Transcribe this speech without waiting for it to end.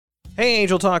Hey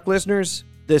Angel Talk listeners,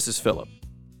 this is Philip.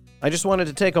 I just wanted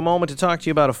to take a moment to talk to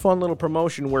you about a fun little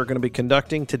promotion we're going to be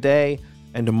conducting today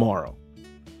and tomorrow.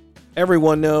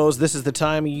 Everyone knows this is the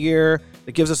time of year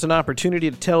that gives us an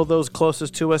opportunity to tell those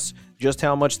closest to us just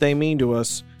how much they mean to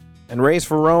us. And Raise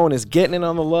for Rowan is getting in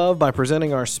on the love by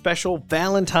presenting our special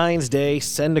Valentine's Day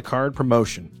send-a-card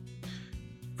promotion.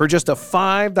 For just a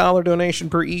 $5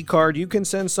 donation per e-card, you can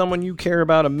send someone you care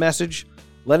about a message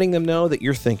letting them know that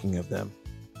you're thinking of them.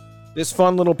 This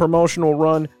fun little promotion will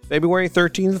run February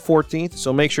 13th and 14th,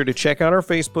 so make sure to check out our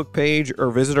Facebook page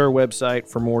or visit our website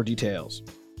for more details.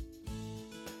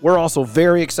 We're also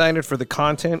very excited for the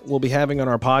content we'll be having on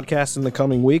our podcast in the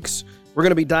coming weeks. We're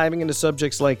going to be diving into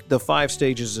subjects like the 5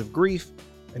 stages of grief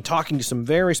and talking to some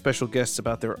very special guests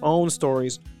about their own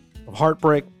stories of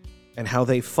heartbreak and how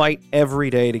they fight every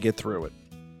day to get through it.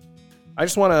 I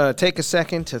just want to take a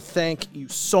second to thank you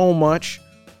so much.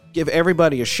 Give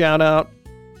everybody a shout out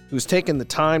who's taken the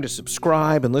time to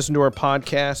subscribe and listen to our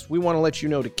podcast. We want to let you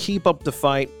know to keep up the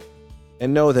fight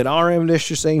and know that our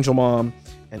ambitious Angel Mom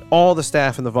and all the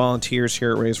staff and the volunteers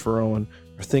here at Raise for Rowan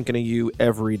are thinking of you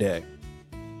every day.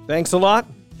 Thanks a lot,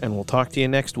 and we'll talk to you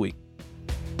next week.